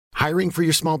Hiring for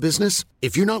your small business?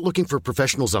 If you're not looking for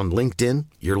professionals on LinkedIn,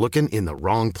 you're looking in the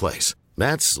wrong place.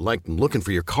 That's like looking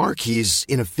for your car keys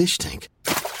in a fish tank.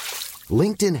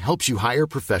 LinkedIn helps you hire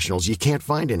professionals you can't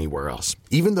find anywhere else,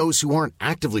 even those who aren't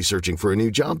actively searching for a new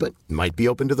job but might be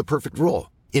open to the perfect role.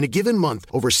 In a given month,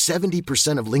 over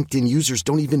 70% of LinkedIn users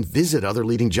don't even visit other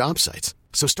leading job sites.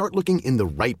 So start looking in the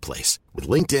right place. With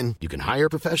LinkedIn, you can hire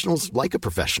professionals like a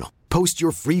professional. Post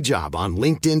your free job on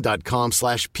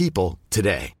linkedin.com/people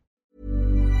today.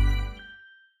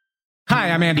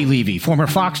 Hi, I'm Andy Levy, former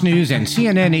Fox News and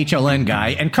CNN HLN guy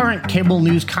and current cable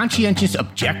news conscientious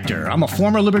objector. I'm a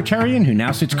former libertarian who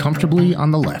now sits comfortably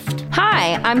on the left.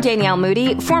 Hi, I'm Danielle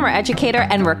Moody, former educator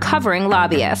and recovering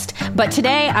lobbyist. But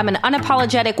today, I'm an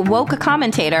unapologetic woke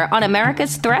commentator on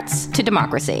America's threats to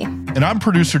democracy. And I'm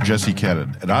producer Jesse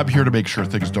Cannon, and I'm here to make sure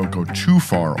things don't go too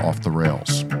far off the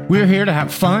rails. We're here to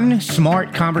have fun,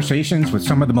 smart conversations with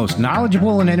some of the most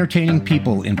knowledgeable and entertaining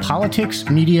people in politics,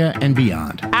 media, and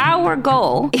beyond. Our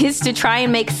goal is to try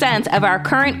and make sense of our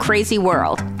current crazy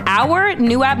world, our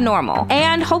new abnormal,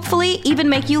 and hopefully even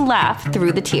make you laugh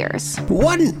through the tears.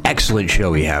 What an excellent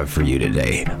show we have for you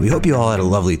today. We hope you all had a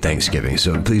lovely Thanksgiving,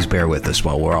 so please bear with us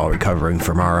while we're all recovering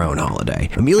from our own holiday.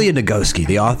 Amelia Nagoski,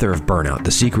 the author of Burnout,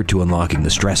 The Secret to Unlocking the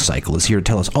Stress Cycle, is here to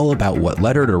tell us all about what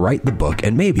led her to write the book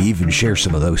and maybe even share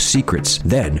some of those secrets.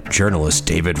 Then, journalists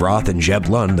David Roth and Jeb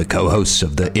Lund, the co-hosts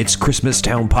of the It's Christmas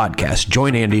Town podcast,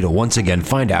 join Andy to once again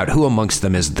find out who amongst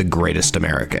them is the greatest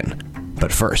American.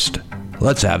 But first,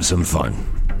 let's have some fun.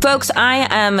 Folks, I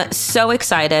am so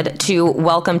excited to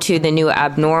welcome to the new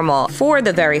abnormal for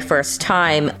the very first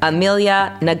time,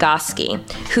 Amelia Nagoski,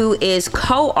 who is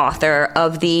co-author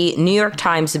of the New York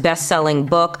Times bestselling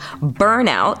book,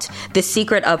 Burnout, The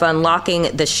Secret of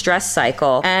Unlocking the Stress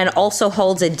Cycle, and also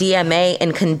holds a DMA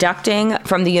in conducting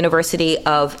from the University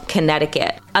of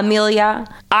Connecticut. Amelia,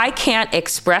 I can't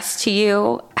express to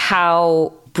you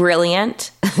how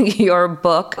brilliant your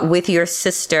book with your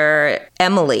sister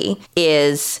Emily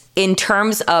is in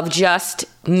terms of just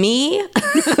me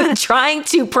trying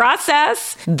to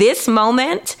process this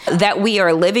moment that we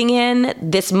are living in,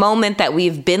 this moment that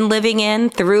we've been living in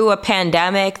through a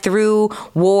pandemic, through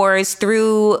wars,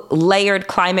 through layered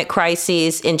climate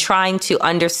crises, in trying to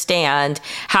understand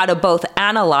how to both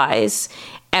analyze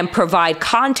and provide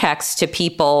context to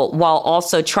people while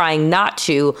also trying not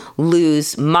to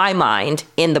lose my mind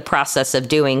in the process of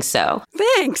doing so.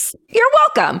 Thanks. You're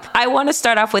welcome. I want to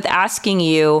start off with asking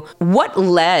you what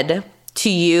led to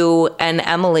you and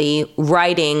Emily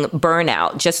writing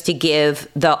Burnout, just to give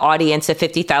the audience a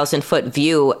 50,000-foot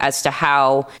view as to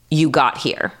how you got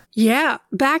here. Yeah.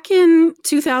 Back in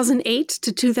 2008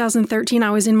 to 2013,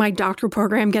 I was in my doctoral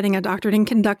program getting a doctorate in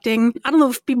conducting. I don't know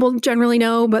if people generally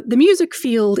know, but the music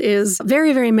field is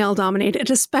very, very male-dominated,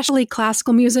 especially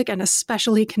classical music and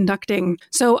especially conducting.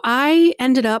 So I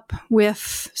ended up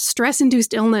with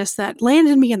stress-induced illness that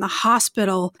landed me in the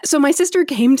hospital. So my sister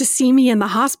came to see me in the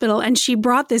hospital, and she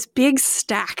brought this big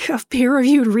stack of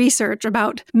peer-reviewed research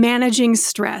about managing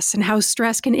stress and how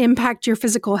stress can impact your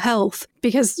physical health,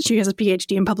 because she has a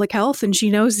PhD in public health and she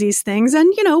knows these things.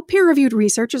 And, you know, peer-reviewed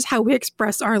research is how we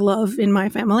express our love in my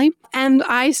family. And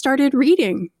I started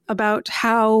reading about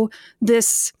how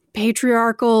this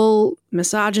patriarchal,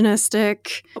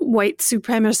 misogynistic, white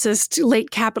supremacist,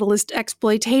 late capitalist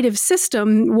exploitative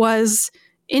system was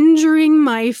injuring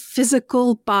my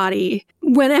physical body.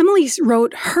 When Emily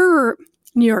wrote her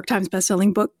New York Times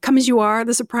bestselling book, Come As You Are,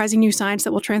 The Surprising New Science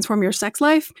That Will Transform Your Sex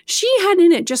Life, she had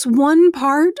in it just one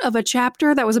part of a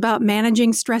chapter that was about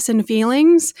managing stress and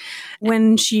feelings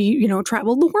when she,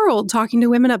 traveled the world talking to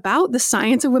women about the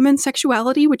science of women's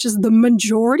sexuality, which is the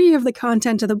majority of the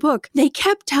content of the book. They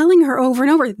kept telling her over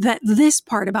and over that this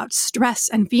part about stress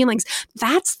and feelings,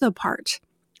 that's the part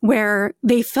where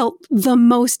they felt the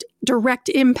most direct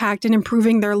impact in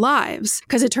improving their lives.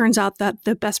 Because it turns out that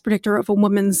the best predictor of a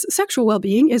woman's sexual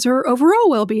well-being is her overall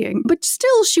well-being. But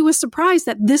still, she was surprised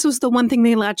that this was the one thing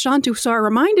they latched onto. So I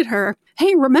reminded her,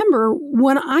 hey, remember,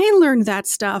 when I learned that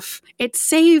stuff, it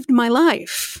saved my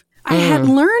life. I had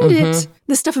learned it,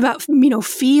 the stuff about,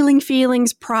 feeling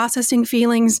feelings, processing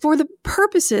feelings for the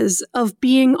purposes of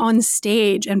being on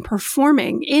stage and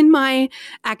performing in my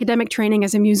academic training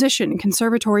as a musician,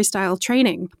 conservatory style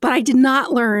training. But I did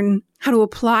not learn how to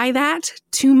apply that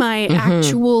to my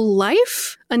actual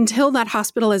life until that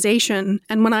hospitalization.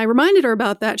 And when I reminded her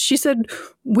about that, she said,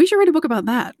 we should write a book about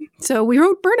that. So we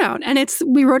wrote Burnout, and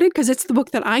we wrote it because it's the book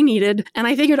that I needed. And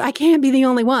I figured I can't be the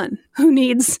only one who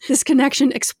needs this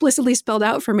connection explicitly spelled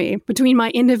out for me between my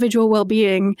individual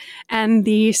well-being and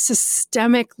the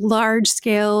systemic, large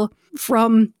scale,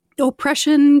 from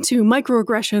oppression to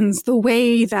microaggressions, the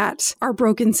way that our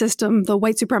broken system, the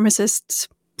white supremacists,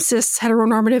 cis,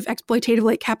 heteronormative, exploitative,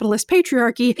 like capitalist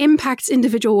patriarchy impacts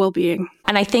individual well-being.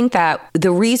 And I think that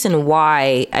the reason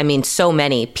why, so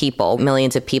many people,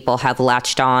 millions of people have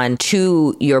latched on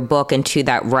to your book and to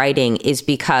that writing is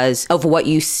because of what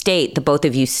you state, the both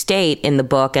of you state in the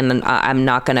book, and I'm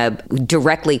not going to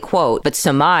directly quote, but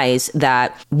surmise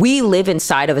that we live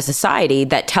inside of a society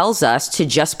that tells us to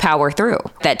just power through,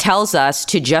 that tells us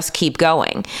to just keep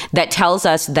going, that tells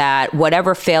us that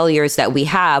whatever failures that we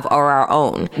have are our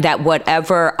own, that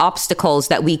whatever obstacles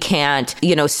that we can't,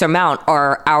 surmount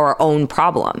are our own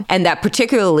problem. And that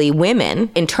particularly women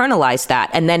internalize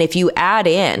that. And then if you add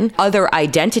in other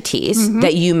identities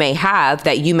that you may have,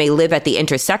 that you may live at the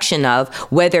intersection of,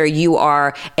 whether you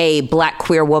are a Black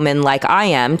queer woman like I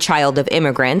am, child of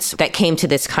immigrants that came to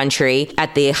this country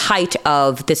at the height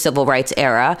of the civil rights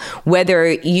era, whether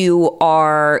you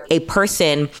are a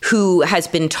person who has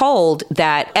been told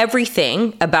that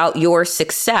everything about your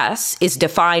success is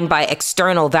defined by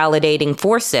external validating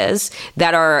forces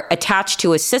that are attached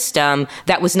to a system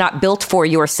that was not built for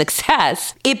your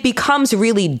success, it becomes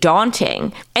really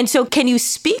daunting. And so can you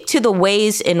speak to the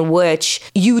ways in which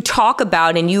you talk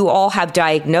about, and you all have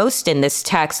diagnosed in this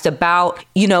text about,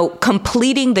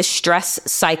 completing the stress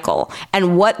cycle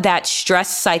and what that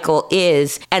stress cycle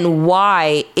is and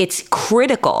why it's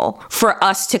critical for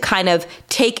us to kind of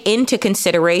take into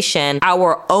consideration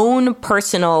our own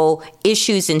personal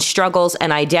issues and struggles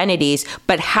and identities,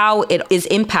 but how it is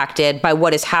impacted by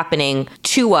what is happening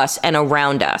to us and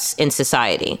around us in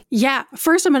society? Yeah.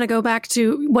 First, I'm going to go back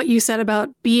to what you said about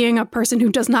being a person who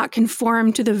does not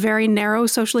conform to the very narrow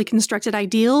socially constructed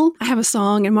ideal. I have a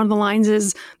song, and one of the lines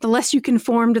is, the less you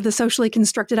conform to the socially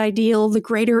constructed ideal, the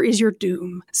greater is your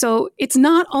doom. So it's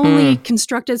not only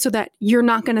constructed so that you're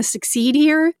not going to succeed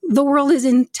here. The world is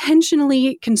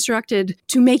intentionally constructed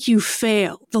to make you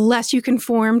fail. The less you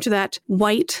conform to that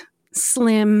white,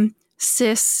 slim,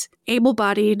 cis,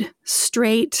 able-bodied,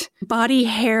 straight, body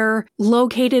hair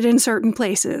located in certain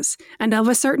places and of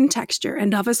a certain texture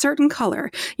and of a certain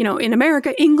color. In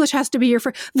America, English has to be your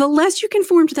first. The less you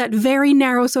conform to that very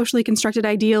narrow socially constructed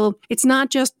ideal, it's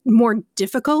not just more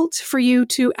difficult for you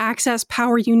to access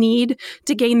power you need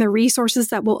to gain the resources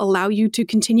that will allow you to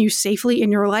continue safely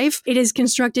in your life. It is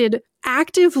constructed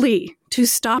actively to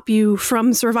stop you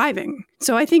from surviving.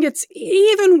 So I think it's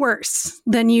even worse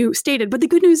than you stated. But the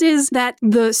good news is that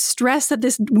the stress that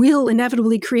this will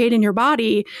inevitably create in your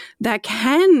body that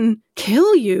can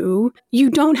kill you, you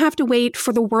don't have to wait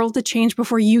for the world to change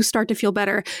before you start to feel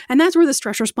better. And that's where the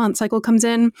stress response cycle comes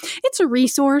in. It's a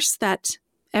resource that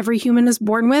every human is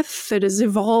born with, that is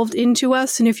evolved into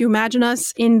us. And if you imagine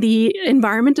us in the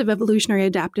environment of evolutionary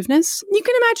adaptiveness, you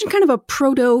can imagine kind of a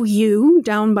proto-you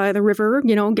down by the river,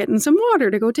 getting some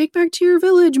water to go take back to your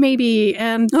village maybe.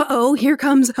 And here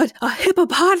comes a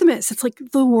hippopotamus. It's like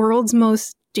the world's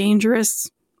most dangerous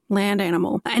land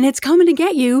animal. And it's coming to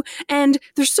get you. And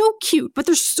they're so cute, but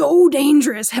they're so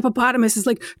dangerous. Hippopotamus is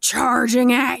like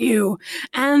charging at you.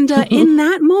 And in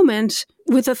that moment,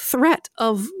 with a threat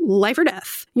of life or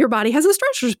death, your body has a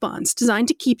stress response designed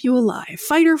to keep you alive,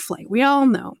 fight or flight, we all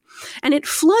know. And it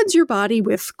floods your body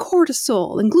with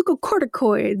cortisol and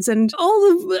glucocorticoids and all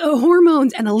the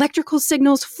hormones and electrical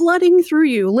signals flooding through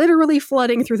you, literally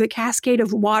flooding through the cascade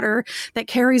of water that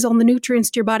carries all the nutrients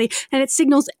to your body. And it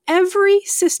signals every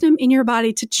system in your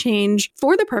body to change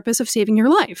for the purpose of saving your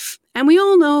life. And we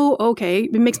all know, okay,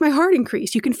 it makes my heart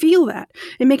increase. You can feel that.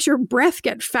 It makes your breath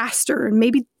get faster and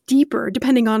maybe deeper,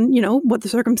 depending on, what the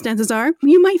circumstances are.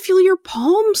 You might feel your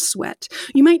palms sweat.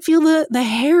 You might feel the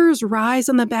hairs rise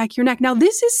on the back of your neck. Now,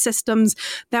 this is systems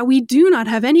that we do not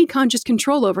have any conscious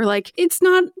control over. Like, it's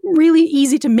not really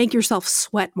easy to make yourself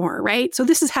sweat more, right? So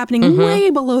this is happening way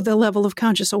below the level of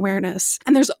conscious awareness.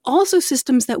 And there's also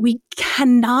systems that we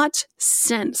cannot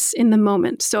sense in the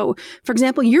moment. So, for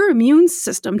example, your immune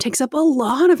system takes up a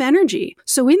lot of energy.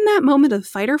 So in that moment of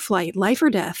fight or flight, life or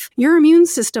death, your immune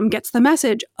system gets the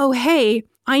message, oh, hey,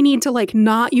 I need to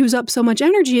not use up so much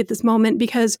energy at this moment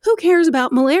because who cares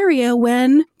about malaria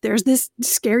when there's this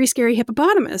scary, scary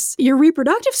hippopotamus? Your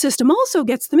reproductive system also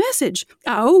gets the message.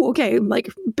 Oh, okay,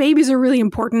 babies are really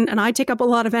important and I take up a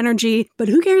lot of energy, but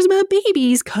who cares about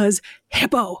babies? Because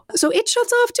hippo. So it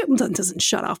shuts off too. It doesn't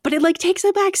shut off, but it takes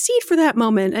a back seat for that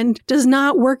moment and does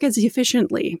not work as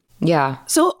efficiently. Yeah.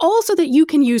 So also that you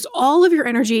can use all of your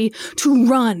energy to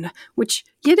run, which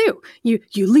you do.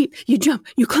 You leap, you jump,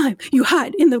 you climb, you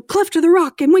hide in the cleft of the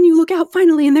rock. And when you look out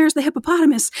finally and there's the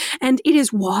hippopotamus and it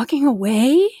is walking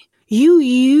away, you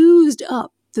used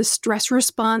up the stress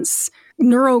response,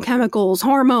 neurochemicals,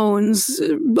 hormones,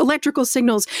 electrical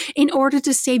signals in order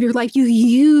to save your life. You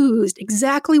used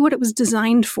exactly what it was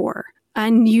designed for.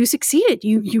 And you succeeded.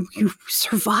 You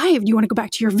survived. You want to go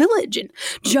back to your village and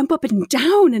jump up and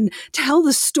down and tell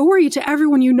the story to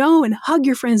everyone you know and hug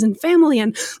your friends and family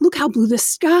and look how blue the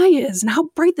sky is and how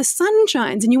bright the sun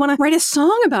shines. And you want to write a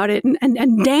song about it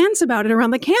and dance about it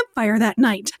around the campfire that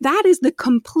night. That is the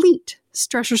complete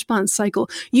stress response cycle.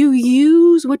 You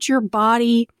use what your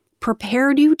body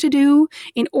prepared you to do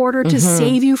in order to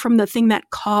save you from the thing that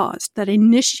caused, that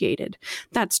initiated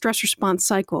that stress response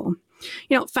cycle.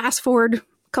 Fast forward a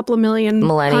couple of million,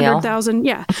 millennial, 100,000,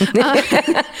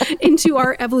 into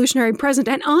our evolutionary present.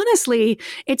 And honestly,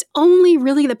 it's only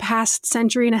really the past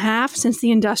century and a half since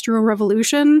the Industrial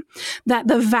Revolution that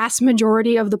the vast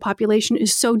majority of the population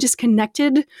is so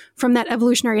disconnected from that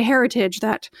evolutionary heritage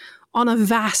that on a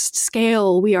vast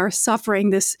scale, we are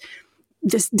suffering this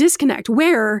disconnect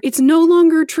where it's no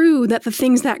longer true that the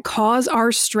things that cause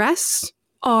our stress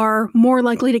are more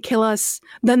likely to kill us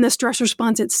than the stress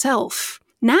response itself.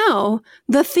 Now,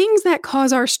 the things that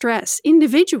cause our stress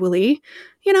individually,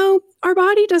 our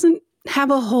body doesn't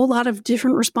have a whole lot of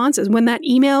different responses. When that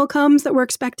email comes that we're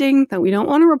expecting, that we don't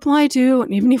want to reply to,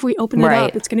 and even if we open it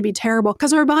up, it's going to be terrible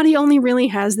because our body only really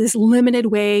has this limited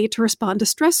way to respond to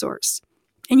stressors.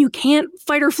 And you can't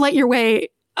fight or flight your way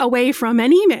away from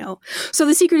an email. So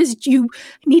the secret is you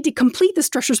need to complete the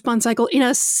stress response cycle in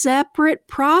a separate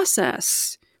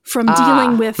process from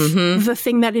dealing with the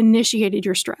thing that initiated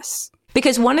your stress.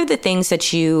 Because one of the things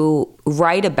that you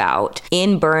write about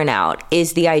in Burnout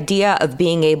is the idea of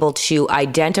being able to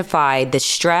identify the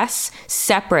stress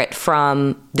separate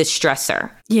from the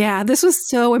stressor. Yeah, this was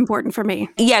so important for me.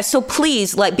 Yeah, so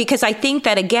please, because I think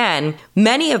that, again,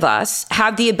 many of us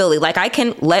have the ability,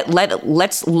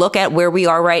 let's look at where we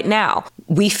are right now.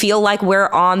 We feel like we're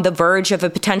on the verge of a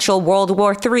potential World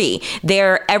War III.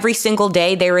 Every single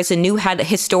day, there is a new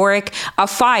historic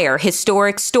fire,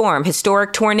 historic storm,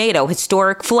 historic tornado,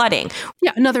 historic flooding.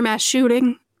 Yeah, another mass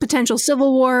shooting. Potential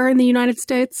civil war in the United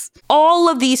States. All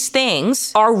of these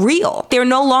things are real. They're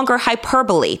no longer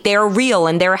hyperbole. They're real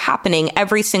and they're happening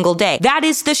every single day. That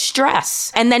is the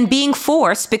stress. And then being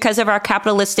forced, because of our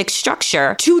capitalistic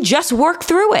structure, to just work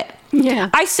through it. Yeah.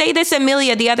 I say this,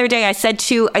 Amelia, the other day, I said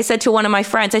to one of my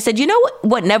friends, I said, you know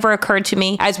what never occurred to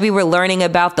me as we were learning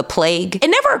about the plague? It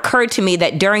never occurred to me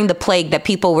that during the plague that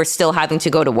people were still having to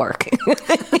go to work.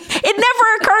 It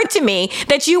never occurred to me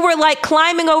that you were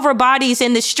climbing over bodies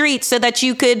in the street so that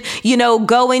you could,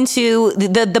 go into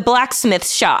the blacksmith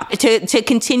shop to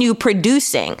continue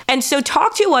producing. And so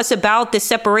talk to us about the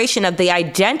separation of the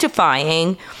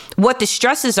identifying what the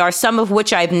stresses are, some of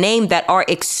which I've named that are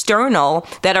external,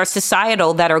 that are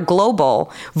societal, that are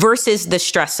global, versus the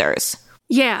stressors.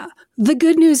 Yeah. The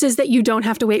good news is that you don't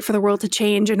have to wait for the world to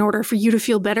change in order for you to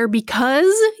feel better,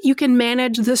 because you can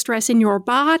manage the stress in your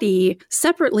body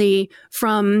separately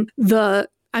from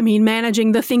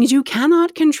managing the things you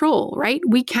cannot control, right?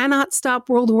 We cannot stop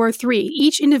World War III.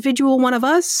 Each individual one of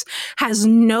us has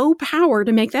no power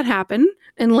to make that happen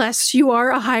unless you are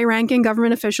a high-ranking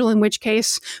government official, in which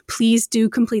case, please do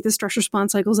complete the stress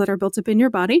response cycles that are built up in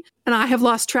your body. And I have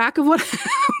lost track of what...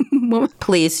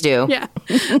 Please do. Yeah.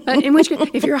 In which case,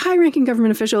 if you're a high-ranking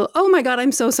government official, oh my God,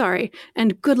 I'm so sorry.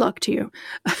 And good luck to you.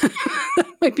 That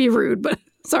might be rude, but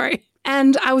sorry.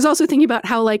 And I was also thinking about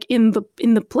how, in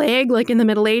the plague, in the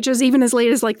Middle Ages, even as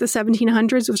late as the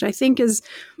 1700s, which I think is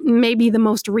maybe the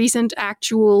most recent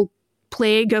actual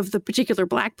plague of the particular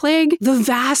Black Plague, the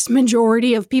vast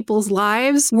majority of people's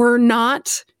lives were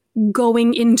not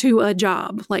going into a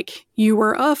job. You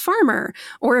were a farmer,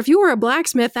 or if you were a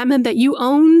blacksmith, that meant that you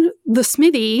owned the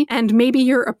smithy and maybe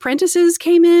your apprentices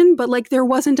came in, but there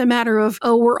wasn't a matter of,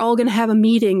 oh, we're all going to have a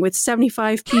meeting with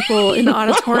 75 people in the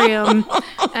auditorium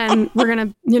and we're going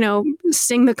to,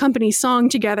 sing the company song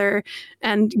together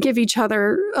and give each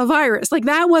other a virus.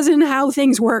 That wasn't how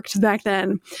things worked back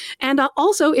then. And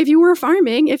also, if you were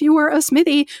farming, if you were a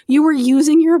smithy, you were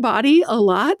using your body a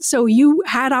lot. So you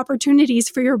had opportunities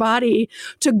for your body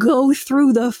to go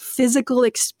through the physical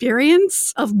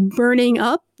experience of burning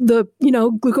up the,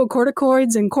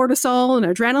 glucocorticoids and cortisol and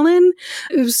adrenaline.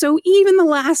 So even the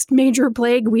last major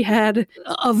plague we had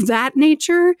of that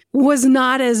nature was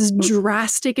not as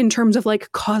drastic in terms of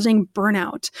causing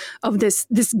burnout, of this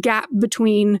gap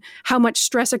between how much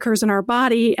stress occurs in our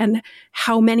body and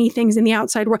how many things in the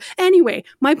outside world. Anyway,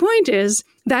 my point is,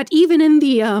 that even in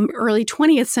the early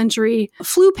 20th century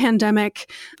flu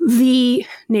pandemic, the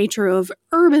nature of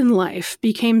urban life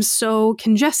became so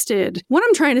congested. What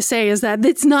I'm trying to say is that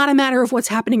it's not a matter of what's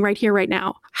happening right here, right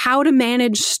now. How to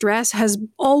manage stress has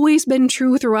always been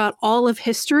true throughout all of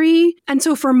history. And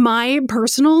so for my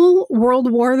personal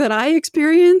world war that I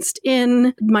experienced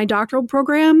in my doctoral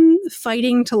program,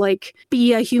 fighting to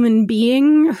be a human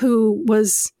being who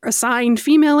was assigned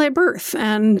female at birth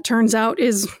and turns out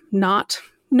is not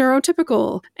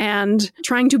neurotypical, and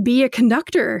trying to be a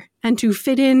conductor and to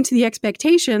fit into the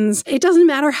expectations, it doesn't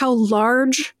matter how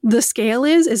large the scale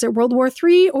is. Is it World War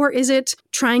III or is it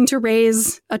trying to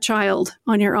raise a child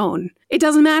on your own? It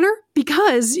doesn't matter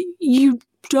because you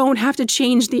don't have to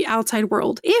change the outside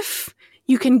world. If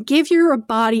you can give your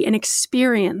body an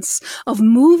experience of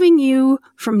moving you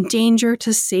from danger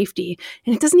to safety,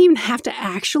 and it doesn't even have to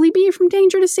actually be from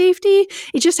danger to safety,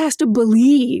 it just has to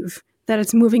believe that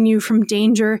it's moving you from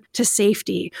danger to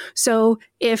safety. So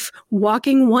if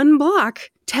walking 1 block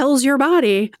tells your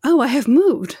body, oh, I have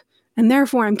moved, and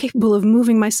therefore I'm capable of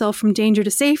moving myself from danger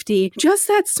to safety, just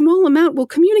that small amount will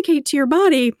communicate to your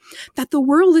body that the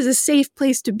world is a safe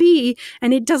place to be,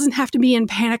 and it doesn't have to be in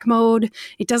panic mode.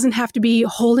 It doesn't have to be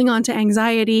holding on to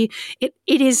anxiety. It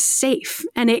is safe,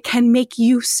 and it can make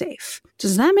you safe.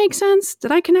 Does that make sense?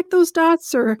 Did I connect those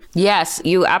dots? Or Yes,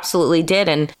 you absolutely did.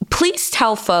 And please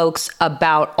tell folks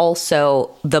about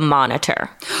also the monitor.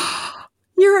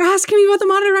 You're asking me about the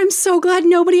monitor. I'm so glad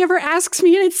nobody ever asks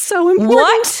me, and it's so important.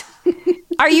 What?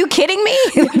 Are you kidding me?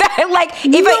 If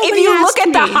you look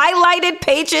at the highlighted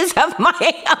pages of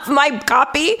my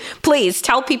copy, please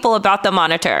tell people about the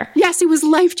monitor. Yes, it was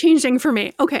life-changing for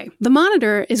me. Okay, the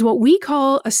monitor is what we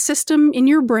call a system in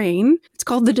your brain. It's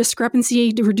called the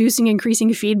discrepancy reducing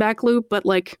increasing feedback loop, but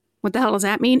what the hell does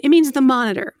that mean? It means the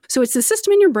monitor. So it's the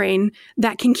system in your brain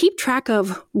that can keep track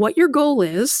of what your goal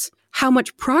is, how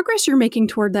much progress you're making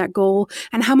toward that goal,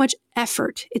 and how much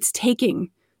effort it's taking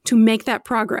to make that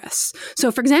progress.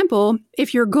 So for example,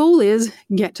 if your goal is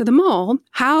get to the mall,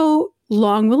 how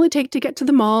long will it take to get to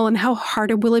the mall and how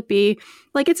hard will it be?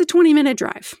 It's a 20-minute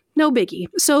drive. No biggie.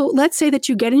 So let's say that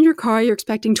you get in your car, you're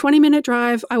expecting 20-minute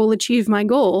drive, I will achieve my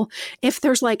goal. If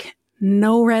there's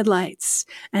no red lights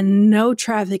and no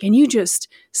traffic and you just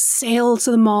sail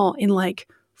to the mall in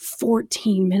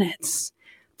 14 minutes,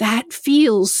 that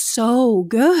feels so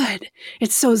good.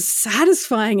 It's so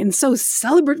satisfying and so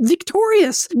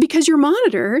victorious because your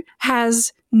monitor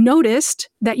has noticed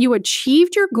that you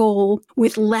achieved your goal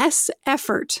with less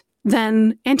effort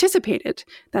than anticipated.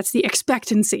 That's the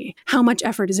expectancy. How much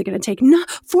effort is it going to take? No,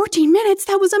 14 minutes.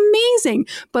 That was amazing.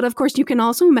 But of course, you can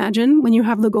also imagine when you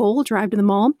have the goal, drive to the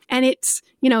mall, and it's,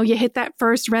 you hit that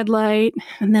first red light,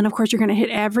 and then of course you're going to hit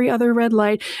every other red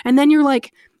light, and then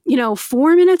you're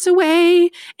 4 minutes away,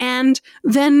 and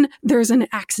then there's an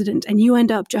accident and you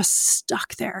end up just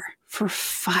stuck there for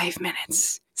 5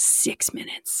 minutes, 6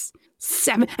 minutes,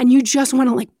 7, and you just want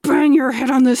to bang your head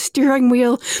on the steering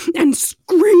wheel and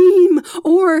scream,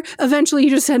 or eventually you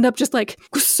just end up just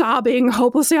sobbing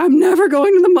hopelessly, I'm never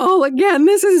going to the mall again,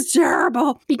 this is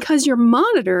terrible, because your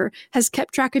monitor has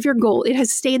kept track of your goal. It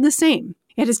has stayed the same.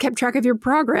 It has kept track of your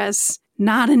progress,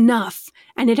 not enough.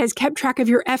 And it has kept track of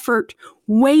your effort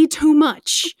way too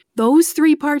much. Those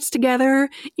 3 parts together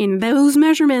in those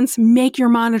measurements make your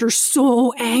monitor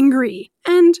so angry.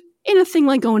 And in a thing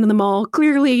like going to the mall,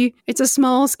 clearly it's a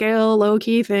small scale, low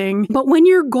key thing. But when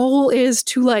your goal is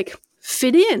to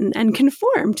fit in and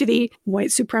conform to the white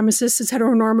supremacist,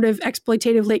 heteronormative,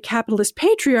 exploitative, late capitalist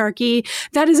patriarchy,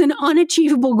 that is an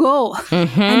unachievable goal.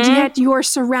 Mm-hmm. And yet you are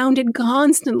surrounded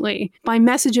constantly by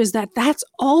messages that that's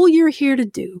all you're here to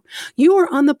do. You are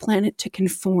on the planet to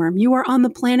conform. You are on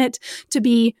the planet to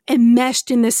be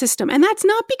enmeshed in the system. And that's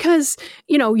not because,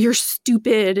 you're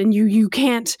stupid and you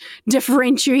can't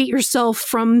differentiate yourself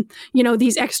from,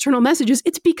 these external messages.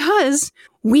 It's because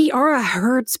we are a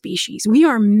herd species. We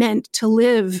are meant to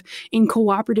live in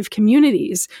cooperative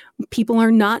communities. People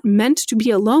are not meant to be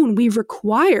alone. We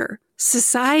require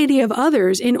society of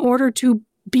others in order to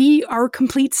be our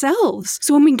complete selves.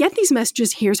 So when we get these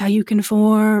messages, here's how you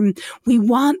conform, we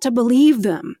want to believe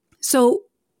them. So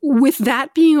with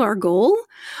that being our goal,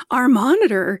 our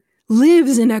monitor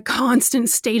lives in a constant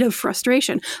state of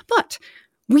frustration. But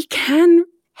we can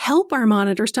help our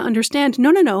monitors to understand,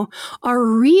 no. Our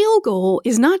real goal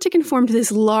is not to conform to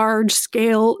this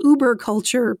large-scale Uber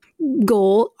culture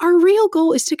goal. Our real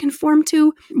goal is to conform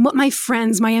to what my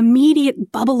friends, my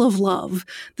immediate bubble of love,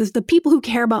 the people who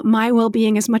care about my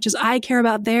well-being as much as I care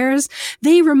about theirs,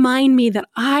 they remind me that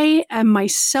I am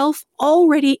myself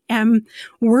already am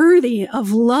worthy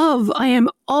of love. I am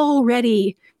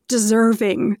already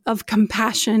deserving of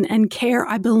compassion and care.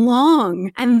 I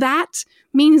belong. And that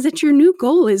means that your new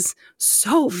goal is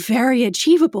so very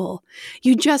achievable.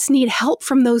 You just need help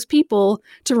from those people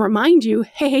to remind you,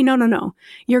 hey, no.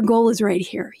 Your goal is right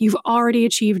here. You've already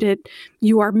achieved it.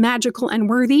 You are magical and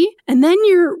worthy. And then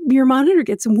your monitor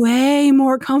gets way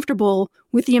more comfortable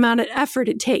with the amount of effort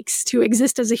it takes to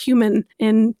exist as a human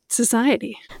in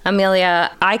society. Amelia,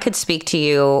 I could speak to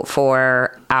you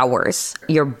for hours.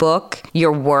 Your book,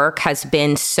 your work has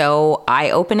been so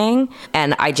eye-opening,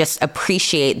 and I just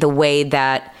appreciate the way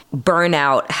that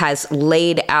burnout has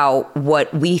laid out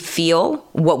what we feel,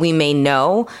 what we may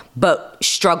know, but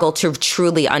struggle to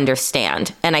truly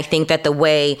understand. And I think that the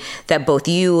way that both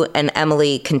you and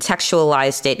Emily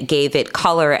contextualized it, gave it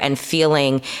color and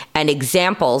feeling and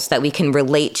examples that we can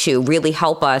relate to, really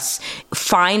help us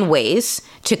find ways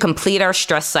to complete our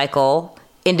stress cycle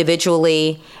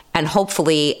individually and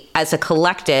hopefully as a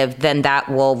collective, then that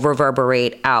will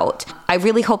reverberate out. I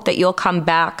really hope that you'll come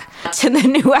back to the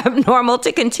New Abnormal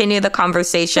to continue the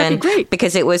conversation. That'd be great.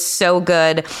 Because it was so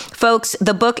good. Folks,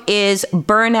 the book is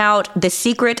Burnout: The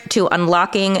Secret to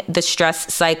Unlocking the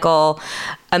Stress Cycle.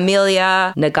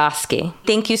 Amelia Nagoski,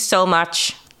 thank you so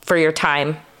much for your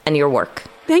time and your work.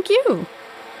 Thank you.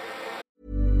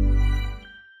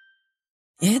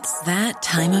 It's that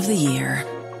time of the year.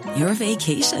 Your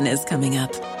vacation is coming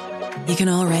up. You can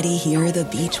already hear the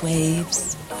beach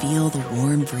waves, feel the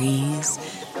warm breeze,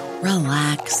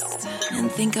 relax,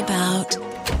 and think about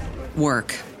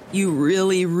work. You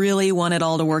really, really want it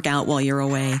all to work out while you're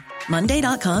away.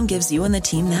 Monday.com gives you and the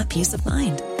team that peace of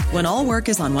mind. When all work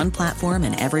is on one platform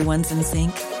and everyone's in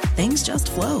sync, things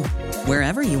just flow.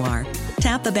 Wherever you are,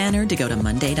 tap the banner to go to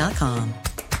Monday.com.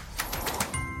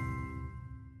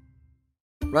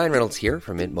 Ryan Reynolds here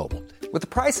from Mint Mobile. With the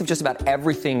price of just about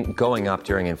everything going up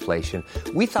during inflation,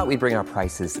 we thought we'd bring our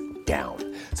prices down.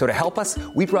 So to help us,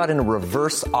 we brought in a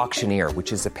reverse auctioneer,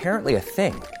 which is apparently a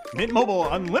thing. Mint Mobile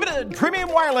Unlimited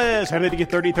Premium Wireless. How to get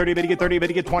 30, 30, bit to get 30, bit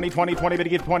to get 20, 20, 20, bit to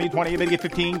get 20, 20, bit to get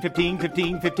 15, 15,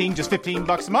 15, 15, just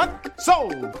 $15 a month?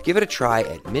 Sold! Give it a try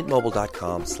at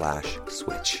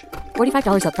mintmobile.com/switch.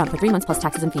 $45 up front for 3 months plus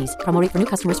taxes and fees. Promo rate for new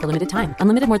customers for limited time.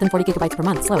 Unlimited more than 40 gigabytes per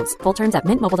month. Slows full terms at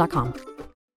mintmobile.com.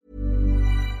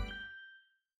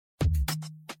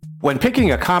 When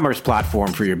picking a commerce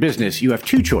platform for your business, you have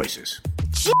two choices.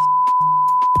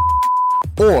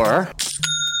 Or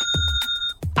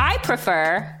I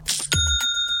prefer.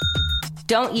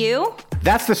 Don't you?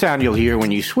 That's the sound you'll hear when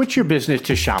you switch your business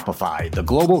to Shopify, the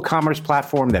global commerce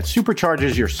platform that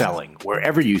supercharges your selling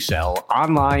wherever you sell,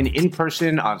 online, in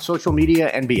person, on social media,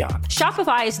 and beyond.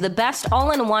 Shopify is the best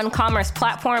all-in-one commerce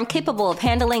platform capable of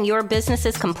handling your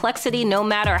business's complexity no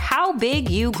matter how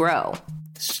big you grow.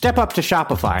 Step up to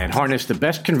Shopify and harness the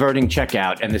best converting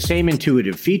checkout and the same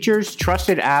intuitive features,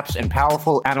 trusted apps, and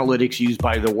powerful analytics used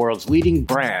by the world's leading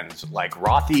brands like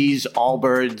Rothy's,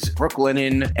 Allbirds,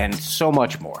 Brooklinen, and so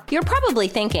much more. You're probably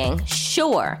thinking,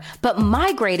 sure, but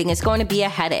migrating is going to be a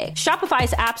headache.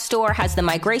 Shopify's App Store has the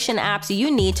migration apps you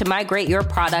need to migrate your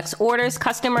products, orders,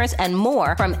 customers, and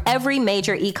more from every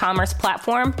major e-commerce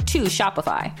platform to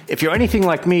Shopify. If you're anything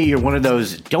like me, you're one of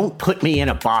those don't put me in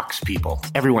a box people.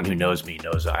 Everyone who knows me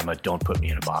knows I'm a don't put me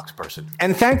in a box person.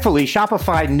 And thankfully,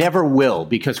 Shopify never will,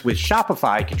 because with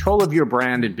Shopify, control of your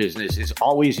brand and business is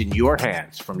always in your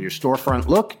hands, from your storefront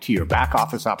look to your back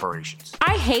office operations.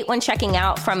 I hate when checking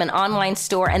out from an online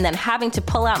store and then having to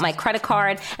pull out my credit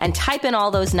card and type in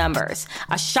all those numbers.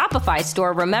 A Shopify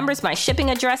store remembers my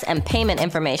shipping address and payment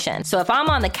information. So if I'm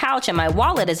on the couch and my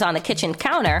wallet is on the kitchen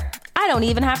counter, I don't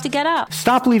even have to get up.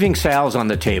 Stop leaving sales on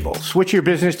the table. Switch your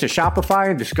business to Shopify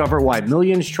and discover why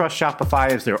millions trust Shopify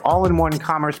as their all-in-one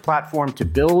commerce platform to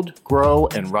build, grow,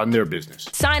 and run their business.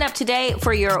 Sign up today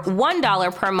for your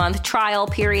 $1 per month trial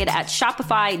period at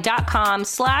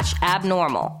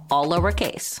shopify.com/abnormal, all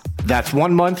lowercase. That's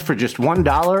 1 month for just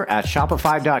 $1 at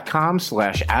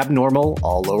shopify.com/abnormal,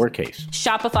 all lowercase.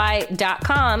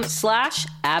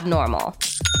 Shopify.com/abnormal.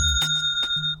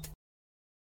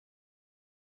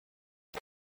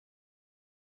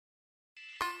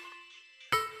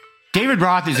 David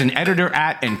Roth is an editor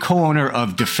at and co-owner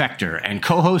of Defector and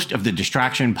co-host of the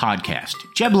Distraction podcast.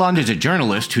 Jeb Lund is a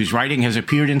journalist whose writing has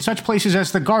appeared in such places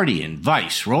as The Guardian,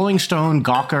 Vice, Rolling Stone,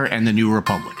 Gawker, and The New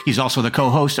Republic. He's also the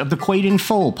co-host of the Quaid and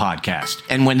Foal podcast.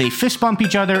 And when they fist bump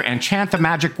each other and chant the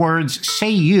magic words, say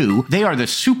you, they are the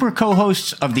super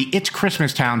co-hosts of the It's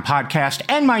Christmastown podcast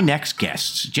and my next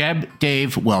guests. Jeb,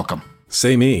 Dave, welcome.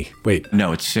 Say me. Wait.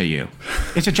 No, it's say you.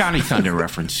 It's a Johnny Thunder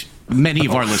reference. Many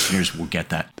of our listeners will get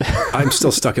that. I'm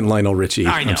still stuck in Lionel Richie.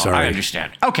 I know, I'm sorry. I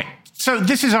understand. Okay, So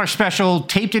this is our special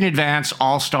taped in advance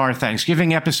all-star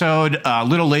Thanksgiving episode. A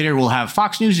little later, we'll have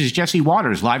Fox News' Jesse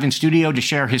Waters live in studio to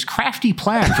share his crafty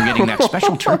plan for getting that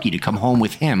special turkey to come home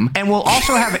with him. And we'll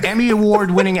also have Emmy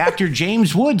Award-winning actor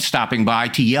James Woods stopping by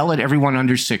to yell at everyone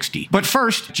under 60. But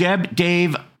first, Jeb,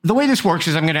 Dave, the way this works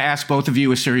is I'm going to ask both of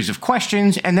you a series of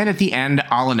questions, and then at the end,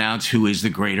 I'll announce who is the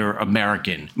greater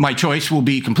American. My choice will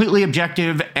be completely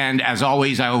objective, and as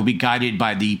always, I will be guided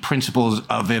by the principles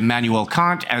of Immanuel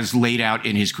Kant as laid out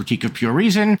in his Critique of Pure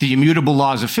Reason, the immutable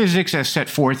laws of physics as set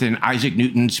forth in Isaac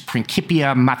Newton's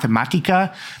Principia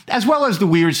Mathematica, as well as the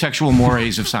weird sexual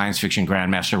mores of science fiction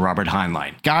grandmaster Robert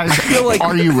Heinlein. Guys,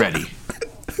 are you ready?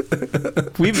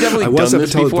 We've definitely done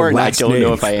this before, and I don't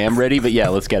know if I am ready, but yeah,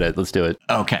 let's get it. Let's do it.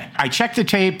 Okay. I checked the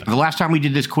tape. The last time we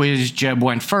did this quiz, Jeb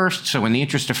went first. So in the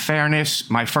interest of fairness,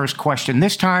 my first question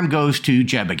this time goes to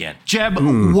Jeb again. Jeb,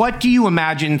 what do you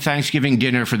imagine Thanksgiving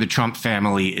dinner for the Trump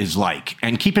family is like?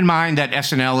 And keep in mind that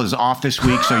SNL is off this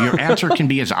week, so your answer can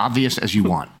be as obvious as you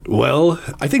want. Well,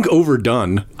 I think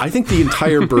overdone. I think the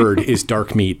entire bird is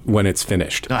dark meat when it's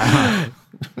finished.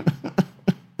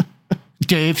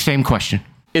 Dave, same question.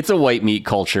 It's a white meat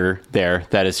culture there.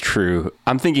 That is true.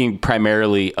 I'm thinking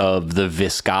primarily of the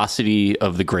viscosity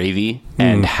of the gravy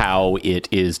and how it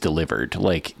is delivered.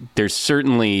 Like, there's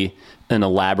certainly an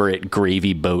elaborate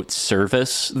gravy boat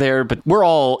service there, but we're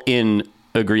all in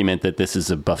agreement that this is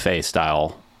a buffet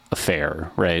style affair,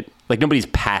 right? Like, nobody's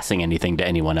passing anything to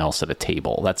anyone else at a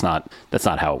table. That's not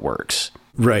how it works.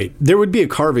 Right. There would be a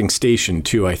carving station,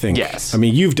 too, I think. Yes. I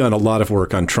mean, you've done a lot of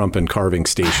work on Trump and carving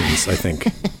stations, I think.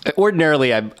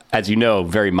 Ordinarily, I'm, as you know,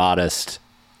 very modest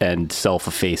and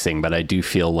self-effacing, but I do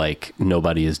feel like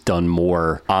nobody has done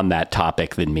more on that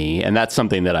topic than me. And that's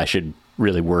something that I should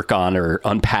really work on or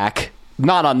unpack.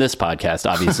 Not on this podcast,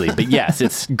 obviously. But yes,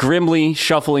 it's grimly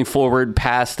shuffling forward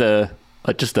past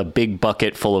just a big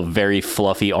bucket full of very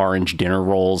fluffy orange dinner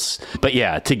rolls. But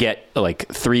yeah, to get like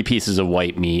 3 pieces of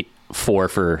white meat, 4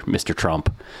 for Mr.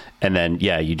 Trump. And then,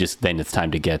 yeah, then it's time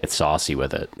to get saucy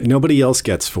with it. Nobody else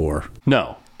gets 4.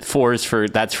 No, 4 is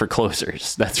that's for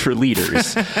closers. That's for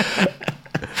leaders.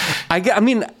 I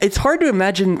mean, it's hard to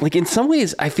imagine, like, in some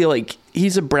ways, I feel like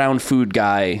he's a brown food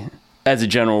guy as a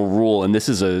general rule. And this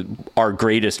is our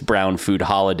greatest brown food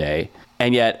holiday.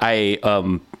 And yet I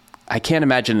can't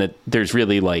imagine that there's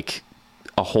really like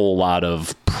a whole lot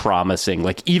of promising,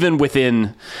 like even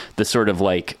within the sort of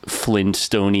like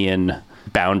Flintstonian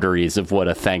boundaries of what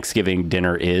a Thanksgiving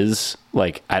dinner is,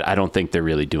 like I don't think they're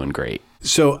really doing great.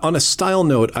 So on a style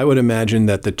note, I would imagine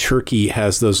that the turkey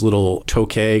has those little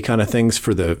toque kind of things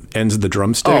for the ends of the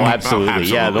drumstick. Oh, absolutely.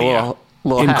 Yeah, the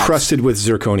little encrusted with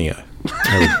zirconia.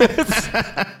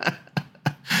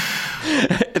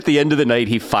 At the end of the night,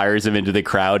 he fires him into the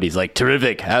crowd. He's like,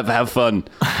 terrific, have fun.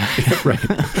 Right.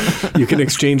 You can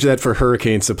exchange that for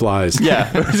hurricane supplies. Yeah.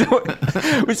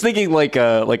 I was thinking like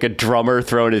a drummer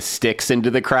throwing his sticks into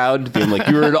the crowd, being like,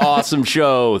 you're an awesome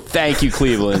show. Thank you,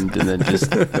 Cleveland. And then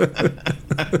just...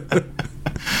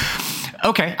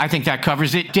 Okay, I think that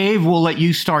covers it. Dave, we'll let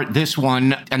you start this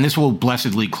one, and this will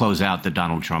blessedly close out the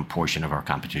Donald Trump portion of our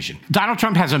competition. Donald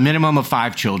Trump has a minimum of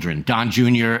 5 children: Don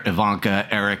Jr., Ivanka,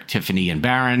 Eric, Tiffany, and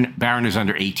Barron. Barron is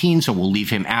under 18, so we'll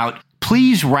leave him out.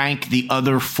 Please rank the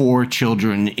other 4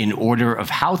 children in order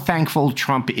of how thankful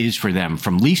Trump is for them,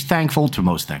 from least thankful to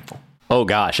most thankful. Oh,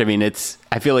 gosh. I mean,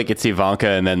 I feel like it's Ivanka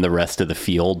and then the rest of the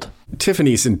field.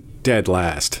 Tiffany's in dead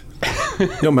last.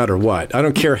 No matter what. I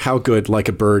don't care how good Like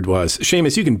a Bird was.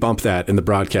 Seamus, you can bump that in the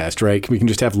broadcast, right? We can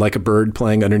just have Like a Bird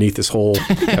playing underneath this whole,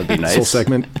 That'd be nice. Whole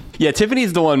segment. Yeah,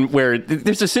 Tiffany's the one where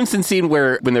there's a Simpsons scene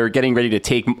where when they were getting ready to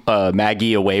take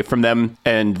Maggie away from them,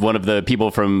 and one of the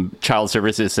people from Child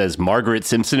Services says, Margaret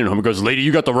Simpson, and Homer goes, lady,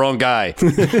 you got the wrong guy.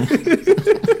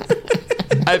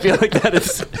 I feel like that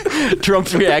is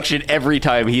Trump's reaction every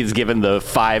time he's given the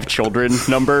 5 children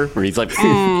number, where he's like,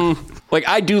 Like,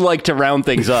 I do like to round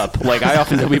things up. Like, I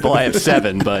often tell people I have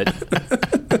 7, but...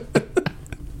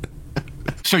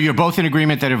 So you're both in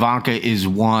agreement that Ivanka is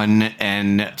 1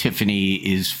 and Tiffany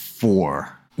is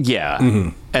 4. Yeah.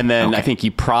 Mm-hmm. And then I think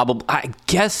I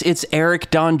guess it's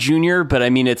Eric Don Jr., but I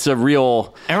mean, it's a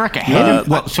real... Eric ahead of...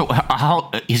 Well, so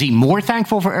how is he more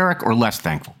thankful for Eric or less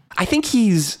thankful? I think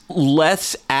he's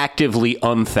less actively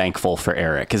unthankful for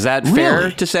Eric. Is that fair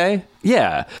to say?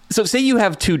 Yeah. So say you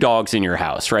have 2 dogs in your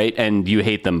house, right? And you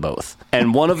hate them both.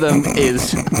 And one of them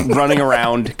is running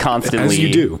around constantly. As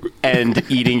you do. And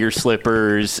eating your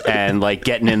slippers and like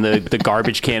getting in the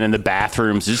garbage can in the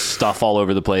bathrooms, just stuff all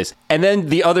over the place. And then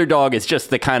the other dog is just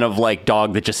the kind of like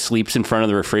dog that just sleeps in front of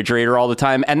the refrigerator all the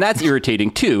time. And that's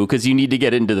irritating too, because you need to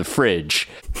get into the fridge.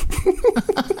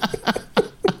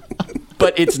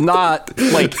 but it's not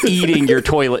like eating your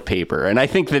toilet paper. And I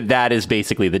think that is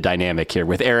basically the dynamic here,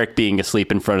 with Eric being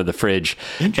asleep in front of the fridge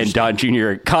and Don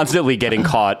Jr. constantly getting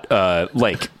caught,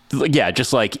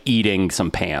 just like eating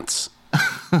some pants.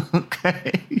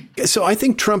 Okay. So I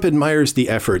think Trump admires the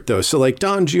effort, though. So like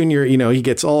Don Jr., he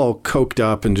gets all coked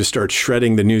up and just starts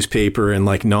shredding the newspaper and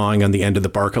like gnawing on the end of the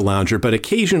Barcalounger. But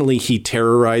occasionally he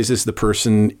terrorizes the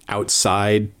person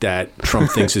outside that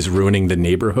Trump thinks is ruining the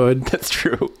neighborhood. That's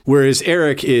true. Whereas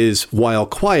Eric is, while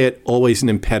quiet, always an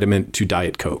impediment to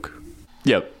Diet Coke.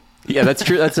 Yep. Yeah, that's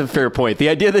true. That's a fair point. The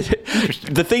idea that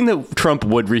the thing that Trump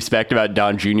would respect about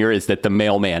Don Jr. is that the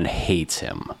mailman hates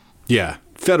him. Yeah.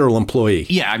 Federal employee.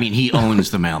 Yeah, I mean, he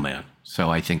owns the mailman. So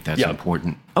I think that's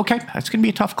important. Okay, that's going to be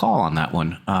a tough call on that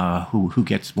one. Who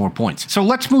gets more points? So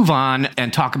let's move on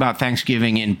and talk about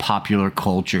Thanksgiving in popular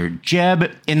culture. Jeb,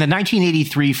 in the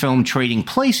 1983 film Trading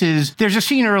Places, there's a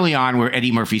scene early on where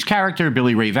Eddie Murphy's character,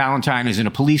 Billy Ray Valentine, is in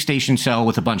a police station cell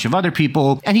with a bunch of other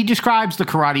people, and he describes the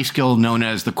karate skill known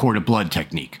as the cord of blood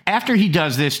technique. After he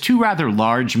does this, two rather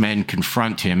large men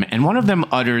confront him, and one of them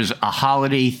utters a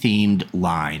holiday-themed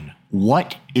line.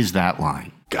 What is that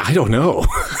line? I don't know.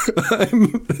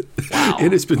 Wow.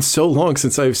 It has been so long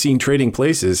since I've seen Trading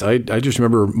Places. I just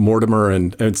remember Mortimer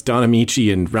and it's Don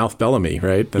Amici and Ralph Bellamy,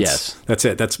 right? Yes. That's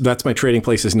it. That's my Trading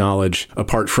Places knowledge,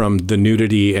 apart from the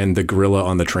nudity and the gorilla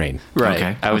on the train. Right.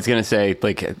 Okay. I was going to say,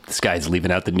 like, this guy's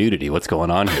leaving out the nudity. What's going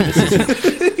on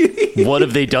here? What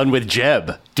have they done with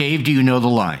Jeb? Dave, do you know the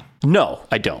line? No,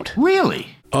 I don't.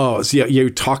 Really? Oh, so yeah, you're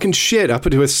talking shit up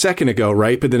until a second ago,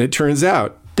 right? But then it turns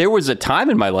out there was a time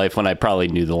in my life when I probably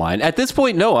knew the line. At this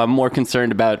point, no, I'm more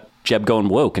concerned about Jeb going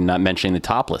woke and not mentioning the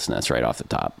toplessness right off the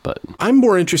top. But I'm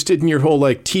more interested in your whole,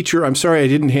 like, teacher, I'm sorry I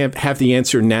didn't have the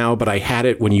answer now, but I had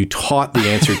it when you taught the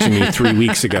answer to me 3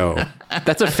 weeks ago.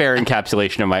 That's a fair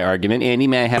encapsulation of my argument. Andy,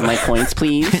 may I have my points,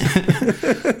 please?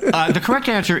 The correct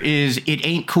answer is, it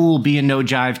ain't cool being no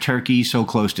jive turkey so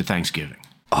close to Thanksgiving.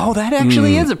 Oh, that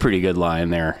actually is a pretty good line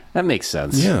there. That makes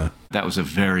sense. Yeah. That was a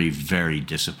very, very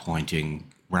disappointing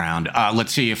round.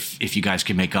 Let's see if you guys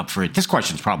can make up for it. This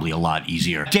question's probably a lot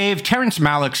easier. Dave, Terrence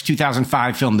Malick's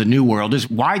 2005 film The New World is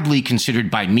widely considered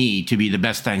by me to be the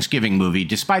best Thanksgiving movie,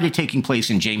 despite it taking place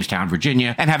in Jamestown,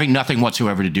 Virginia, and having nothing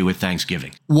whatsoever to do with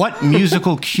Thanksgiving. What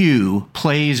musical cue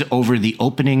plays over the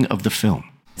opening of the film?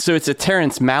 So it's a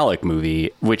Terrence Malick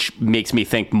movie, which makes me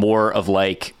think more of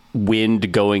like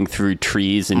wind going through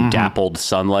trees and dappled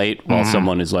sunlight while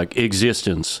someone is like,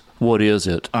 existence, what is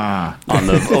it? On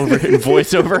the overhead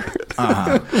voiceover.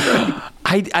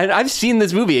 I've seen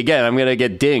this movie. Again, I'm going to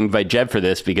get dinged by Jeb for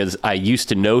this because I used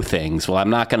to know things. Well, I'm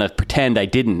not going to pretend I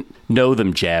didn't know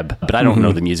them, Jeb, but I don't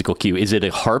know the musical cue. Is it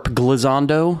a harp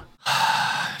glissando?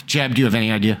 Jeb, do you have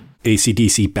any idea?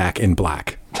 AC/DC Back in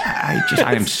Black.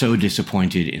 I am so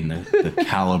disappointed in the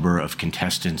caliber of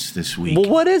contestants this week. Well,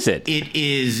 what is it? It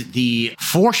is the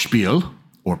Vorspiel,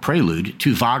 or prelude,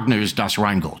 to Wagner's Das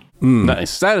Rheingold.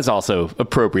 Nice. That is also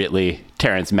appropriately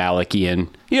Terrence Malickian.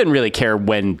 He didn't really care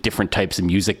when different types of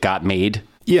music got made.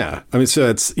 Yeah. I mean, so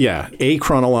it's,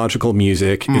 achronological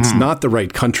music. It's not the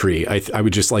right country. I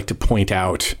would just like to point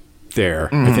out there.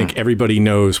 I think everybody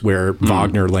knows where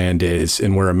Wagner land is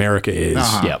and where America is.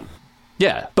 Yep.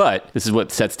 Yeah, but this is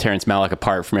what sets Terrence Malick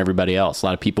apart from everybody else. A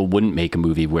lot of people wouldn't make a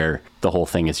movie where the whole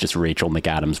thing is just Rachel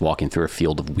McAdams walking through a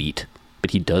field of wheat. But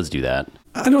he does do that.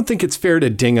 I don't think it's fair to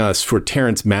ding us for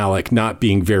Terrence Malick not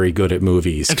being very good at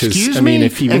movies. Excuse me? I mean,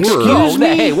 if he Excuse me?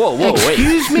 Hey, whoa,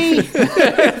 Excuse me?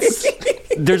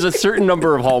 There's a certain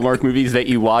number of Hallmark movies that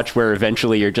you watch where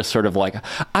eventually you're just sort of like,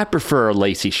 I prefer a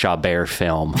Lacey Chabert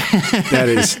film. That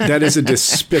is a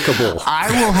despicable. I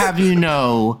will have you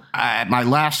know, at my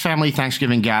last family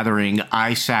Thanksgiving gathering,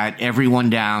 I sat everyone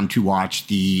down to watch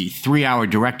the 3-hour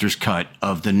director's cut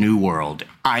of The New World.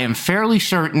 I am fairly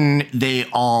certain they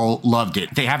all loved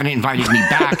it. They haven't invited me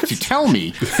back to tell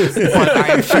me, but I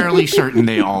am fairly certain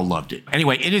they all loved it.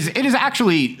 Anyway, it is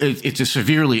actually, it's a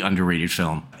severely underrated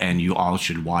film, and you all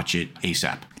should watch it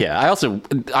ASAP. Yeah,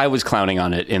 I was clowning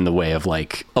on it in the way of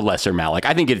like a lesser Malick.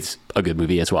 I think it's a good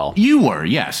movie as well. You were,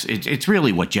 yes. It's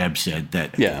really what Jeb said.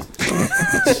 That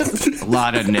a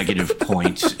lot of negative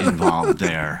points involved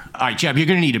there. All right, Jeb, you're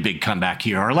going to need a big comeback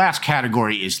here. Our last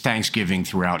category is Thanksgiving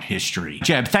throughout history.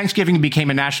 Jeb, Thanksgiving became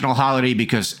a national holiday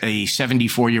because a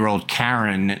 74-year-old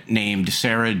Karen named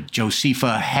Sarah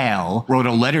Josepha Hale wrote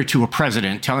a letter to a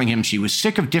president telling him she was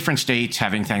sick of different states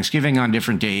having Thanksgiving on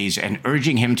different days and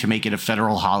urging him to make it a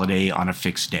federal holiday on a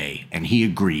fixed day. And he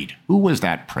agreed. Who was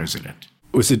that president?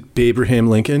 Was it Abraham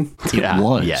Lincoln? It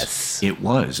was. Yes. It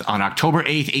was. On October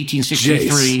 8th,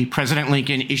 1863, President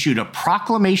Lincoln issued a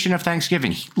proclamation of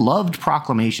Thanksgiving. He loved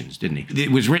proclamations, didn't he?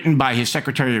 It was written by his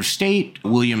Secretary of State,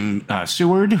 William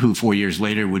Seward, who 4 years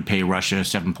later would pay Russia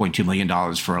 $7.2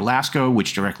 million for Alaska,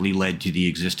 which directly led to the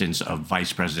existence of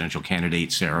vice presidential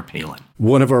candidate Sarah Palin.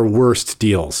 One of our worst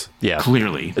deals. Yeah.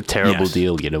 Clearly. A terrible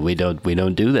deal. You know, we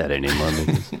don't do that anymore.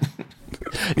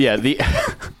 Yeah,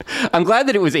 I'm glad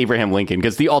that it was Abraham Lincoln,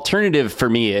 because the alternative for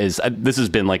me is, this has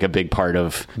been like a big part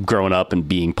of growing up and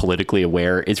being politically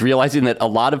aware, is realizing that a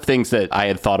lot of things that I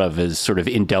had thought of as sort of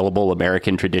indelible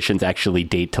American traditions actually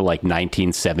date to like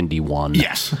 1971.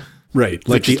 Yes. Right.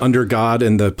 Like the Under God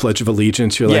and the Pledge of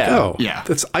Allegiance. You're like, oh, yeah,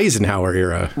 that's Eisenhower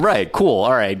era. Right. Cool.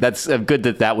 All right. That's good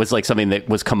that was like something that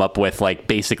was come up with like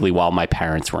basically while my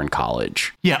parents were in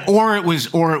college. Yeah. Or it was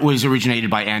originated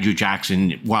by Andrew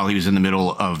Jackson while he was in the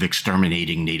middle of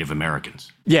exterminating Native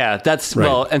Americans. Yeah, that's right.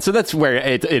 Well, and so that's where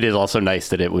it is also nice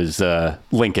that it was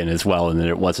Lincoln as well, and that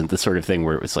it wasn't the sort of thing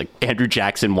where it was like Andrew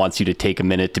Jackson wants you to take a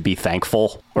minute to be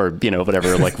thankful, or, you know,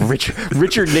 whatever. Like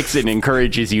Richard Nixon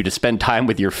encourages you to spend time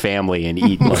with your family and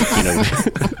eat, like, you know.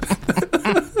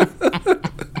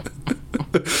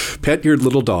 Pet your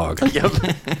little dog. Yep.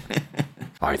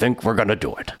 I think we're going to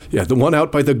do it. Yeah, the one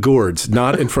out by the gourds,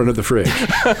 not in front of the fridge.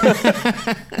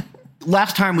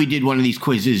 Last time we did one of these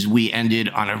quizzes, we ended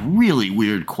on a really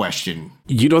weird question.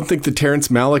 You don't think the Terrence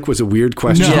Malick was a weird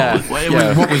question? No.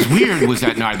 Yeah. What was weird was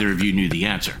that neither of you knew the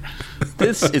answer.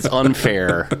 This is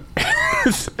unfair.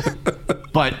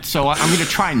 But so I'm going to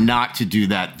try not to do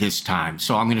that this time.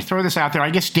 So I'm going to throw this out there. I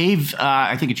guess, Dave,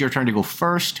 I think it's your turn to go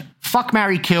first. Fuck,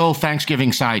 marry, kill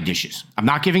Thanksgiving side dishes. I'm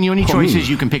not giving you any choices.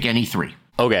 You can pick any three.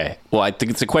 Okay. Well, I think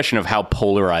it's a question of how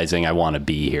polarizing I want to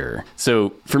be here.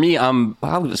 So for me,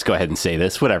 I'll just go ahead and say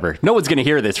this, whatever. No one's going to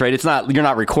hear this, right? You're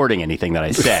not recording anything that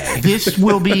I say. This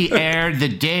will be aired the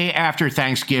day after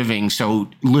Thanksgiving, so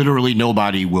literally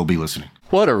nobody will be listening.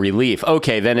 What a relief.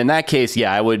 Okay, then in that case,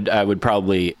 yeah, I would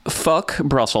probably fuck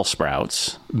Brussels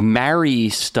sprouts, marry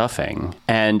stuffing,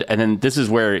 and then this is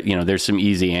where, you know, there's some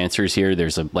easy answers here.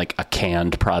 There's a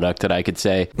canned product that I could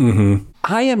say. Mm-hmm.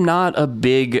 I am not a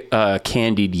big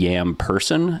candied yam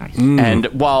person, and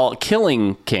while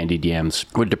killing candied yams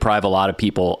would deprive a lot of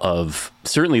people of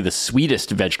certainly the sweetest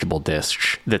vegetable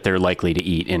dish that they're likely to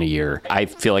eat in a year, I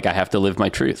feel like I have to live my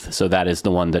truth. So that is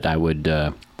the one that I would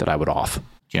off.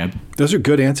 Jeb? Those are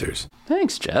good answers.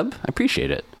 Thanks, Jeb. I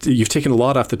appreciate it. You've taken a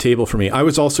lot off the table for me. I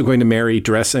was also going to marry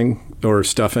dressing or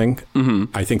stuffing. Mm-hmm.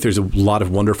 I think there's a lot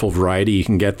of wonderful variety you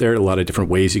can get there, a lot of different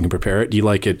ways you can prepare it. Do you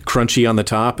like it crunchy on the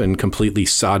top and completely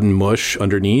sodden mush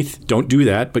underneath? Don't do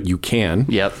that, but you can.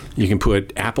 Yep. You can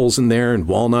put apples in there and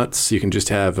walnuts. You can just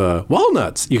have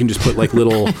walnuts. You can just put like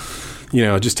little... You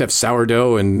know, just have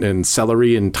sourdough and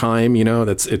celery and thyme, you know,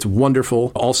 it's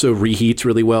wonderful. Also reheats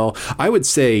really well. I would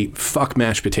say fuck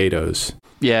mashed potatoes.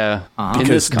 Yeah.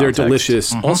 Because they're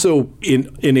delicious. Mm-hmm. Also,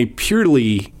 in a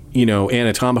purely, you know,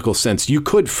 anatomical sense, you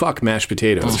could fuck mashed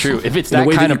potatoes. That's true. If it's that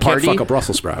kind of party. Fuck a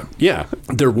Brussels sprout. Yeah.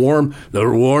 They're warm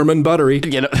and buttery.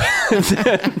 You know.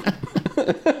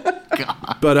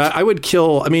 But I would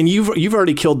kill. I mean, you've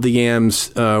already killed the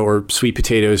yams or sweet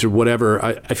potatoes or whatever.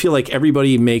 I feel like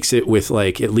everybody makes it with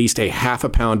like at least a half a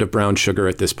pound of brown sugar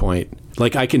at this point.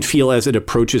 Like I can feel as it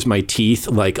approaches my teeth,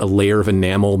 like a layer of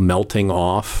enamel melting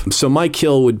off. So my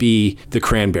kill would be the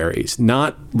cranberries,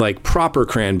 not like proper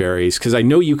cranberries, because I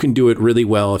know you can do it really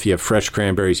well if you have fresh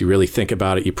cranberries. You really think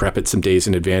about it. You prep it some days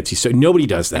in advance. So nobody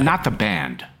does that. And not the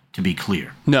band. To be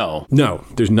clear. No,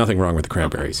 there's nothing wrong with the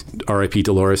cranberries. R.I.P.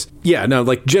 Dolores. Yeah, no,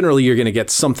 like generally you're going to get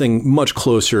something much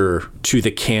closer to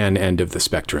the can end of the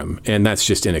spectrum, and that's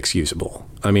just inexcusable.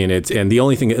 I mean, and the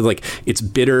only thing, like, it's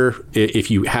bitter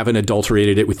if you haven't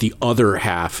adulterated it with the other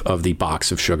half of the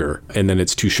box of sugar, and then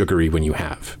it's too sugary when you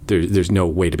have. There's no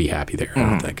way to be happy there,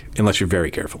 I don't think, unless you're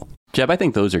very careful. Jeb, I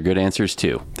think those are good answers,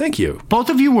 too. Thank you. Both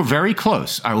of you were very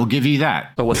close. I will give you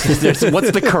that. But what's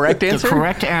the correct answer? The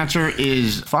correct answer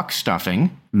is fuck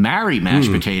stuffing, marry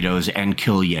mashed potatoes, and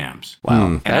kill yams.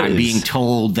 Wow. And I'm being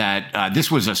told that this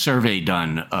was a survey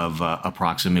done of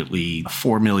approximately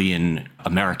 4 million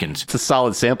Americans. It's a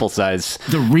solid sample size.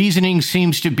 The reasoning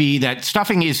seems to be that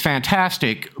stuffing is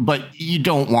fantastic, but you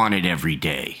don't want it every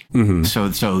day. Mm-hmm.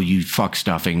 So you fuck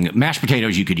stuffing. Mashed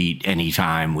potatoes you could eat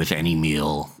anytime with any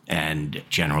meal and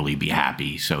generally be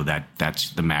happy. So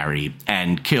that's the marry.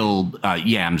 And kill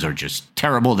yams are just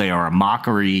terrible. They are a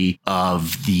mockery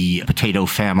of the potato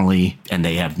family, and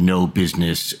they have no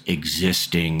business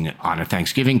existing on a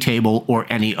Thanksgiving table or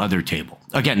any other table.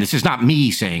 Again, this is not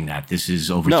me saying that. This is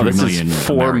over 3 million. This is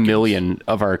 4 million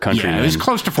of our country. Yeah, it's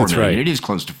close to 4 million. Right. It is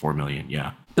close to 4 million,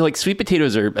 yeah. Like, sweet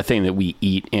potatoes are a thing that we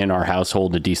eat in our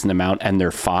household a decent amount, and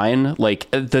they're fine. Like,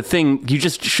 the thing, you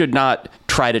just should not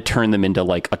try to turn them into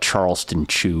like a Charleston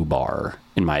Chew bar,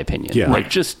 in my opinion. Yeah. Like,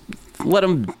 just let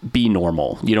them be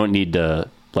normal. You don't need to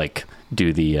like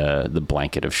do the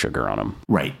blanket of sugar on them.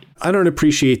 Right. I don't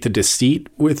appreciate the deceit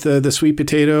with the sweet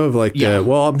potato of like,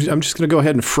 well, I'm just going to go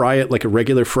ahead and fry it like a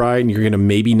regular fry, and you're going to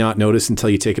maybe not notice until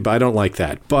you take it. But I don't like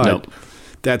that. But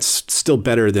that's still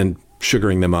better than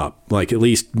sugaring them up. Like, at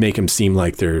least make them seem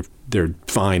like they're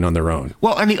fine on their own.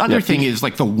 Well, and the other thing is,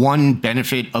 like, the one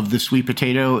benefit of the sweet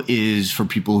potato is for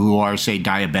people who are, say,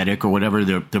 diabetic or whatever,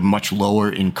 they're much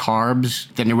lower in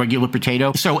carbs than a regular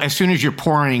potato. So as soon as you're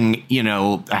pouring,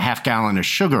 a half gallon of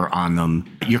sugar on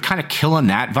them, you're kind of killing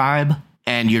that vibe,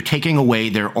 and you're taking away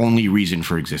their only reason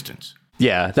for existence.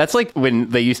 Yeah, that's like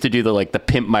when they used to do the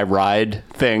Pimp My Ride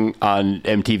thing on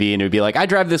MTV, and it would be like, I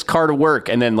drive this car to work,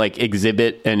 and then like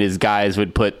Exhibit and his guys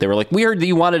they were like, we heard that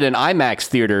you wanted an IMAX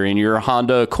theater in your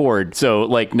Honda Accord, so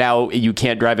like now you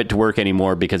can't drive it to work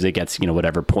anymore because it gets,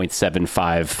 whatever,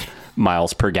 0.75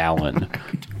 miles per gallon.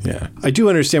 Yeah. I do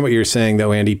understand what you're saying,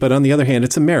 though, Andy, but on the other hand,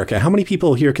 it's America. How many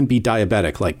people here can be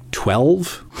diabetic? Like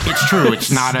 12? It's true.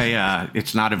 It's not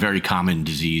a very common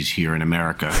disease here in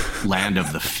America. Land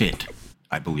of the fit,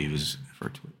 I believe, is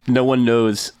referred to it. No one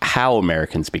knows how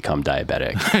Americans become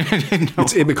diabetic. No.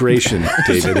 It's immigration,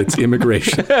 David. It's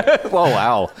immigration. Oh,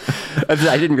 wow.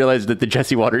 I didn't realize that the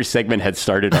Jesse Waters segment had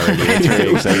started already. It's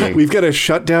very exciting. We've got to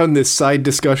shut down this side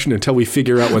discussion until we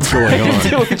figure out what's going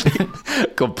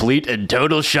on. Complete and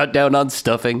total shutdown on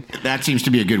stuffing. That seems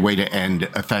to be a good way to end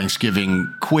a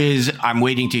Thanksgiving quiz. I'm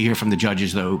waiting to hear from the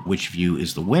judges, though, which of you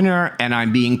is the winner. And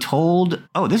I'm being told,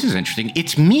 this is interesting,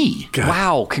 it's me. God.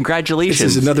 Wow, congratulations.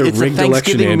 This is another rigged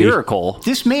election, Andy. Miracle.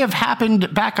 This may have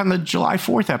happened back on the July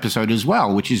 4th episode as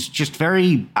well, which is just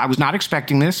I was not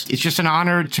expecting this. It's just an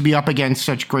honor to be up against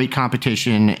such great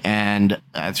competition, and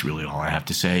that's really all I have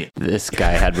to say. This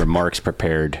guy had remarks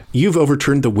prepared. You've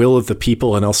overturned the will of the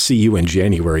people, and I'll see you in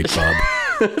January, Bob.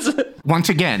 Once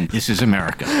again, this is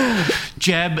America.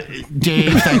 Jeb,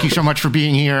 Dave, thank you so much for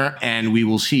being here, and we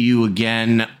will see you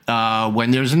again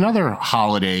when there's another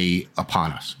holiday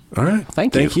upon us. All right.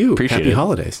 Thank you. Appreciate Happy it.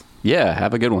 holidays. Yeah,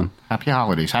 have a good one. Happy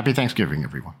holidays. Happy Thanksgiving,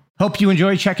 everyone. Hope you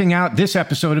enjoy checking out this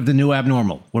episode of The New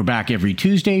Abnormal. We're back every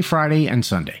Tuesday, Friday, and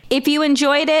Sunday. If you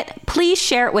enjoyed it, please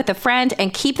share it with a friend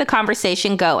and keep the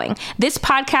conversation going. This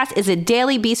podcast is a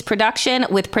Daily Beast production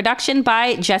with production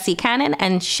by Jesse Cannon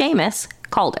and Seamus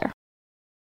Calder.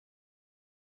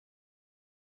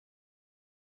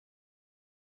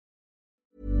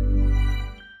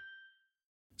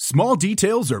 Small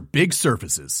details are big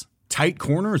surfaces. Tight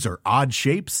corners are odd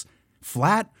shapes.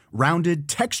 Flat, rounded,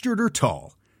 textured, or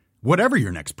tall. Whatever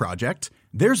your next project,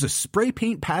 there's a spray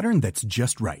paint pattern that's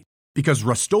just right. Because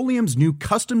Rust-Oleum's new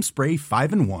Custom Spray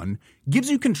 5-in-1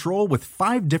 gives you control with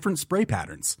 5 different spray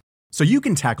patterns. So you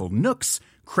can tackle nooks,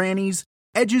 crannies,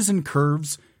 edges, and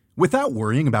curves without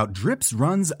worrying about drips,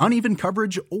 runs, uneven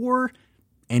coverage, or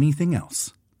anything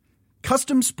else.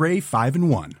 Custom Spray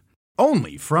 5-in-1.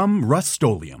 Only from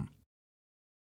Rust-Oleum.